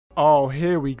Oh,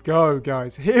 here we go,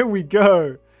 guys. Here we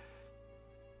go.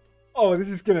 Oh, this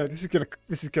is gonna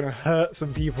hurt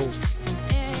some people.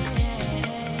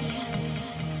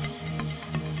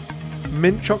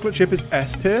 Mint chocolate chip is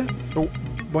S tier. But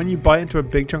when you bite into a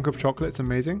big chunk of chocolate, it's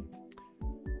amazing.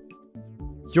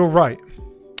 You're right.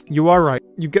 You are right.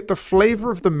 You get the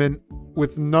flavor of the mint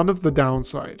with none of the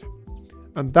downside.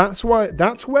 And that's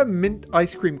where mint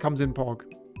ice cream comes in, Pog.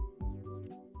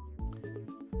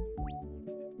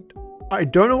 I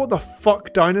don't know what the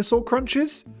fuck Dinosaur Crunch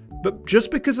is, but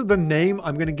just because of the name,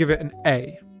 I'm going to give it an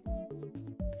A.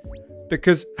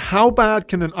 Because how bad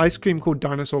can an ice cream called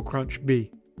Dinosaur Crunch be?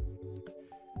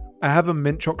 I have a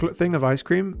mint chocolate thing of ice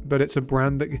cream, but it's a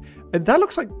brand that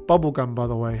looks like bubblegum, by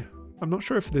the way. I'm not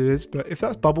sure if it is, but if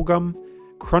that's bubblegum,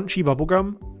 crunchy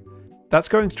bubblegum, that's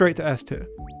going straight to S tier.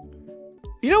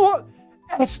 You know what?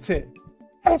 S tier.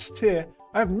 S tier.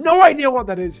 I have no idea what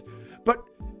that is, but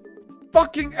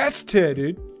fucking S tier,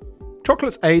 dude.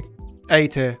 Chocolate's A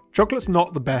tier. Chocolate's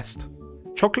not the best.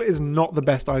 Chocolate is not the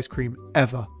best ice cream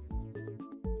ever.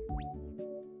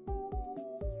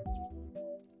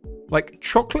 Like,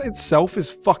 chocolate itself is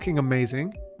fucking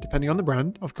amazing, depending on the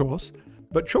brand, of course,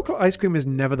 but chocolate ice cream is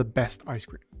never the best ice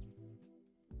cream.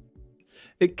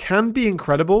 It can be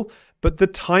incredible, but the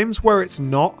times where it's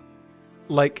not,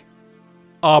 like,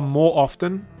 are more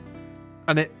often,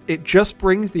 and it just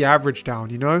brings the average down,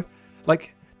 you know?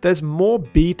 Like, there's more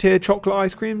B tier chocolate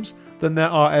ice creams than there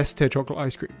are S tier chocolate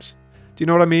ice creams. Do you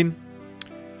know what I mean?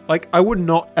 Like, I would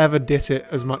not ever diss it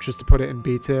as much as to put it in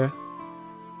B tier.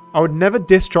 I would never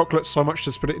diss chocolate so much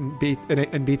as to put it in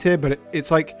B tier, but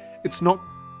it's like, it's not,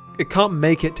 it can't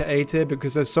make it to A tier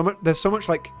because there's so much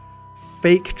like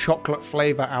fake chocolate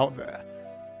flavor out there.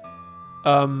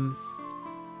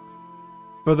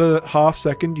 For the half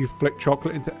second you flick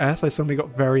chocolate into S, I suddenly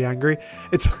got very angry.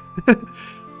 It's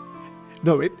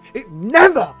no, it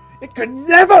could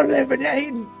never live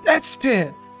in S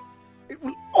tier. It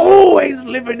will always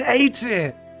live in A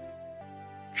tier.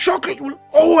 Chocolate will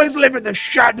always live in the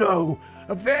shadow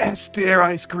of the S tier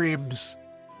ice creams.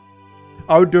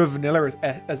 I would do a vanilla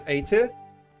as A tier.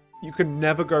 You can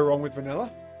never go wrong with vanilla.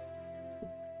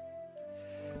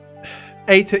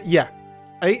 A tier, yeah.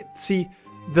 See,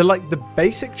 the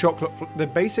basic chocolate, the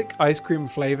basic ice cream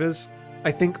flavors,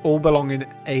 I think all belong in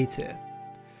A tier.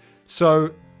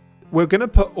 So we're gonna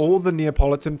put all the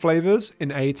Neapolitan flavors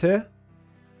in A tier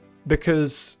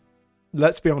because,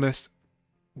 let's be honest,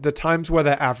 the times where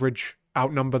they're average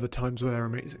outnumber the times where they're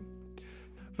amazing.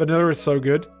 Vanilla is so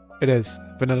good. It is.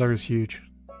 Vanilla is huge.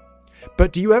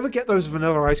 But do you ever get those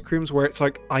vanilla ice creams where it's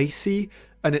like icy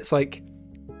and it's like,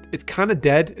 it's kind of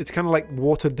dead. It's kind of like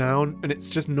watered down and it's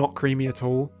just not creamy at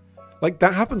all. Like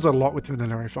that happens a lot with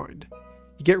vanilla, I find.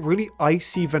 You get really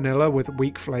icy vanilla with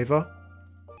weak flavor.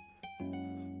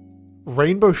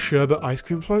 Rainbow sherbet ice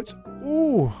cream floats.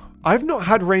 Ooh, I've not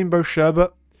had rainbow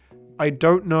sherbet. I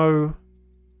don't know.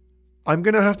 I'm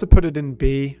going to have to put it in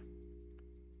B.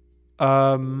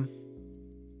 I've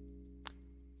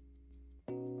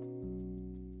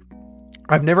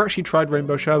never actually tried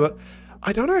rainbow sherbet.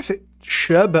 I don't know if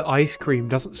sherbet ice cream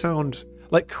doesn't sound...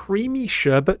 Like, creamy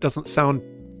sherbet doesn't sound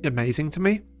amazing to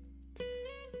me.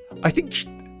 I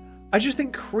just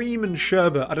think cream and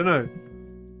sherbet, I don't know.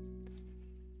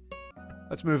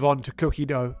 Let's move on to cookie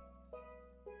dough.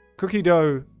 Cookie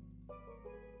dough...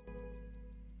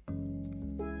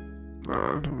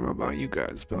 I don't know about you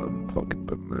guys, but I'm fucking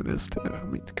putting that as to... I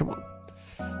mean, come on.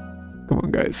 Come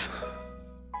on, guys.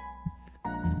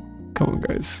 Come on,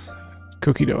 guys.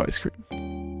 Cookie dough ice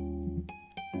cream.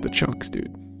 The chunks,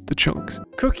 dude. The chunks.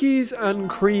 Cookies and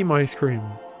cream ice cream.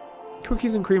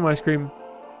 Cookies and cream ice cream.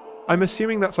 I'm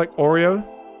assuming that's like Oreo.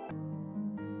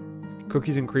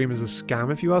 Cookies and cream is a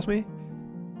scam, if you ask me.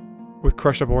 With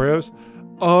crushed up Oreos.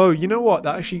 Oh, you know what?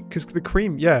 That actually... Because the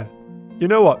cream, yeah. You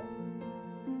know what?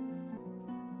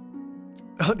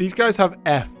 These guys have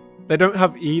F. They don't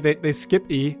have E. They skip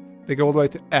E. They go all the way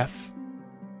to F.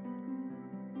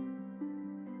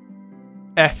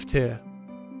 F tier.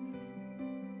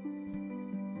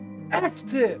 F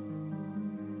tier.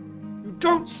 You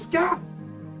don't scam.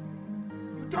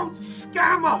 You don't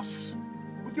scam us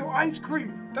with your ice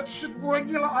cream. That's just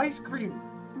regular ice cream.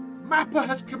 Mappa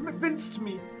has convinced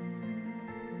me.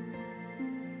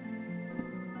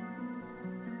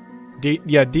 D.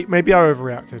 Yeah, D. Maybe I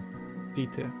overreacted. D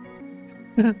tier.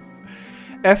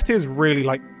 F tier is really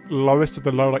like lowest of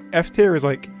the low. Like F tier is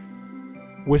like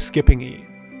we're skipping E.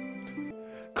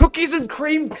 Cookies and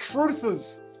cream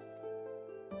truthers.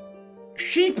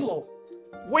 Sheeple.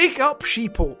 Wake up,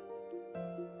 sheeple.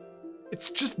 It's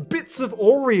just bits of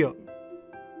Oreo.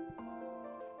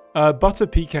 Butter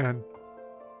pecan.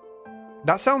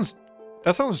 That sounds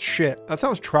shit. That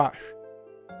sounds trash.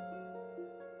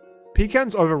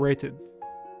 Pecan's overrated.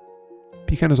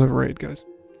 Pecan is overrated, guys.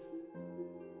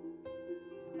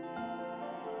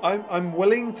 I'm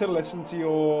willing to listen to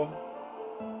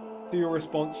your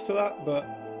response to that, but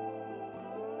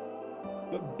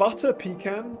butter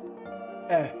pecan,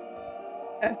 F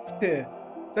tier.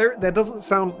 There doesn't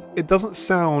sound, it doesn't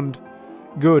sound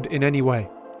good in any way.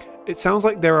 It sounds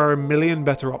like there are a million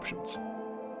better options.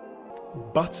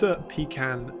 Butter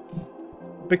pecan,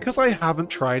 because I haven't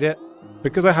tried it,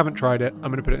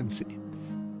 I'm gonna put it in C.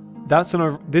 That's an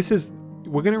over, this is,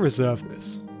 we're gonna reserve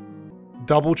this.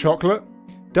 Double chocolate.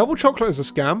 Double chocolate is a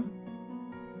scam.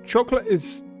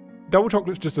 Double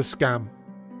chocolate's just a scam.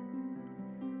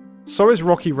 So is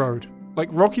Rocky Road. Like,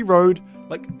 Rocky Road,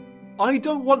 like, I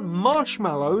don't want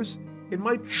marshmallows in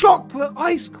my chocolate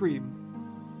ice cream.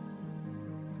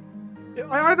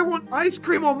 I either want ice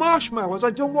cream or marshmallows.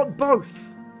 I don't want both.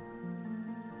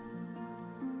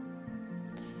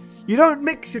 You don't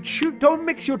mix your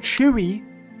chewy.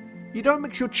 You don't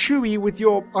mix your chewy with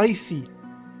your icy.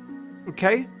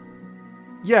 Okay?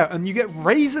 Yeah, and you get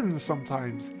raisins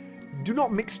sometimes. Do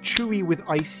not mix chewy with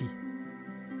icy.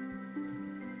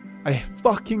 I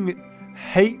fucking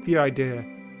hate the idea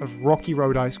of Rocky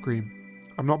Road ice cream.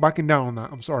 I'm not backing down on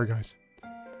that. I'm sorry, guys.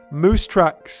 Moose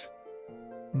Tracks.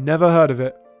 Never heard of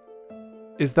it.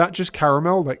 Is that just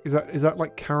caramel? Like, is that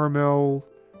like caramel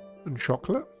and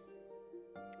chocolate?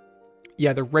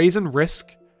 Yeah, the Raisin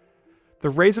Risk. The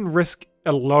Raisin Risk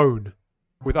alone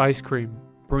with ice cream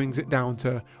brings it down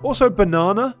to... Also,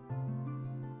 banana.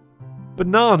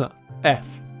 Banana.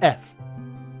 F.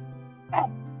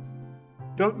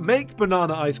 Don't make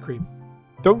banana ice cream.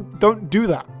 Don't do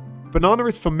that. Banana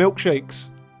is for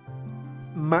milkshakes.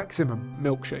 Maximum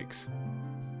milkshakes.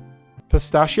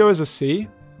 Pistachio is a C.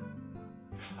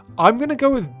 I'm going to go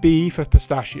with B for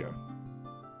pistachio.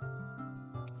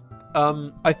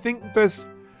 I think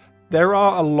there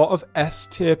are a lot of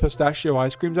S-tier pistachio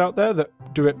ice creams out there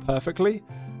that do it perfectly.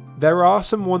 There are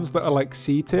some ones that are like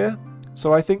C-tier.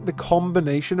 So I think the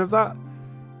combination of that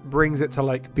brings it to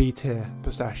like B-tier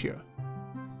pistachio.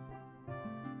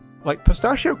 Like,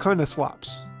 pistachio kind of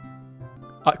slaps.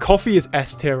 Coffee is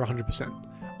S-tier 100%.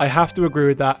 I have to agree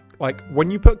with that. Like, when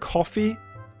you put coffee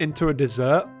into a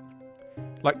dessert,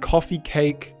 like coffee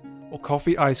cake or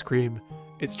coffee ice cream,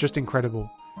 it's just incredible.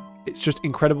 It's just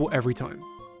incredible every time.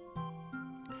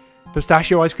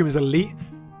 Pistachio ice cream is elite.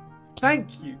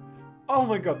 Thank you. Oh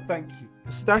my god, thank you.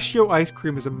 Pistachio ice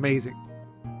cream is amazing.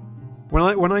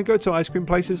 When I go to ice cream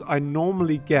places, I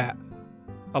normally get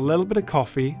a little bit of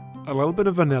coffee, a little bit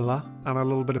of vanilla, and a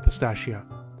little bit of pistachio.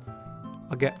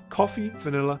 I get coffee,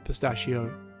 vanilla,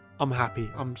 pistachio. I'm happy.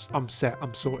 I'm set.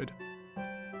 I'm sorted.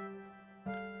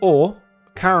 Or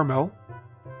caramel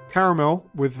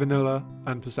with vanilla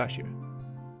and pistachio.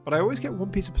 But I always get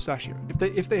one piece of pistachio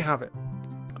if they have it.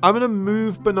 I'm gonna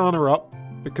move banana up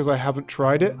because I haven't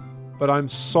tried it, but I'm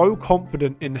so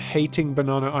confident in hating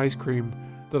banana ice cream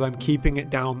that I'm keeping it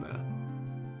down there.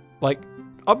 Like,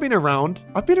 I've been around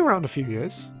a few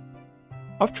years.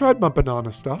 I've tried my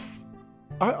banana stuff.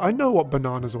 I know what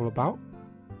banana's all about.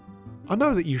 I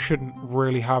know that you shouldn't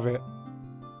really have it.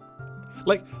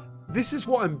 Like, this is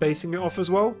what I'm basing it off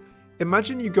as well.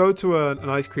 Imagine you go to an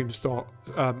ice cream store,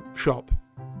 shop.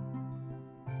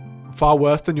 Far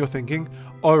worse than you're thinking.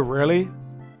 Oh, really?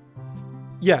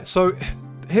 Yeah, so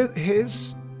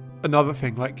here's another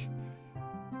thing. Like,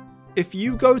 if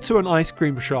you go to an ice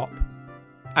cream shop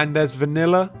and there's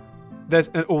vanilla,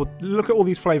 or look at all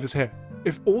these flavors here.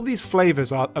 If all these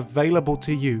flavors are available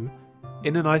to you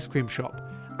in an ice cream shop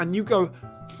and you go,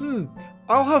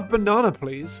 I'll have banana,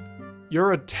 please.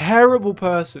 You're a terrible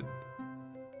person.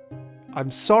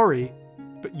 I'm sorry,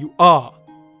 but you are.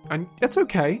 And that's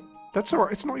okay. That's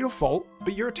alright. It's not your fault,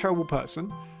 but you're a terrible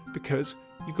person because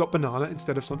you got banana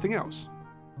instead of something else.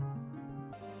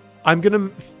 I'm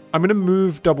gonna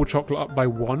move double chocolate up by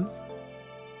 1.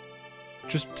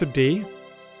 Just to D.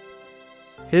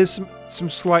 Here's some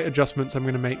slight adjustments I'm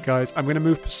going to make, guys. I'm going to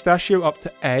move pistachio up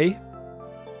to A.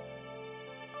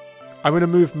 I'm going to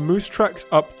move Moose Tracks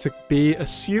up to B,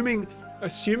 assuming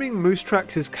Moose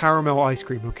Tracks is caramel ice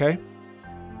cream, okay?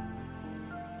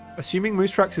 Assuming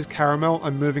Moose Tracks is caramel,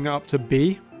 I'm moving it up to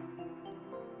B.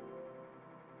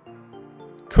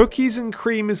 Cookies and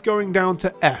cream is going down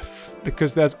to F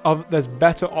because there's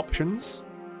better options.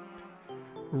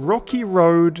 Rocky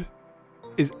Road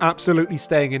is absolutely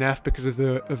staying in F because of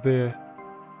the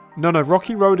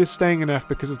Rocky Road is staying in F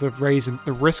because of the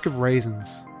risk of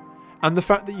raisins. And the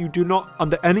fact that you do not,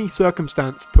 under any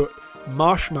circumstance, put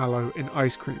marshmallow in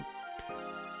ice cream.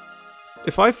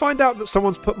 If I find out that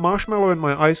someone's put marshmallow in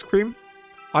my ice cream,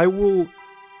 I will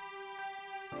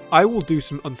do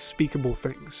some unspeakable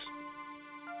things.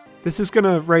 This is going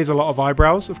to raise a lot of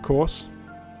eyebrows, of course.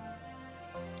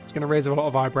 It's going to raise a lot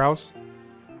of eyebrows.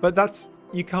 But that's...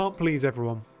 You can't please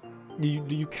everyone.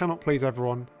 You cannot please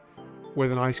everyone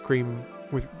with an ice cream,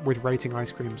 with rating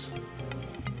ice creams.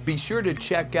 Be sure to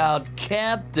check out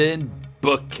Captain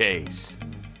Bookcase.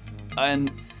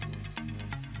 And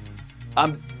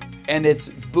it's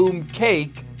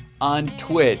Boomcake on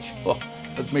Twitch. Well,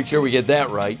 let's make sure we get that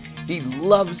right. He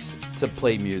loves to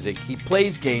play music, he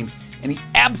plays games, and he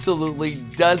absolutely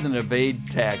doesn't evade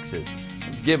taxes.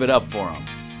 Let's give it up for him.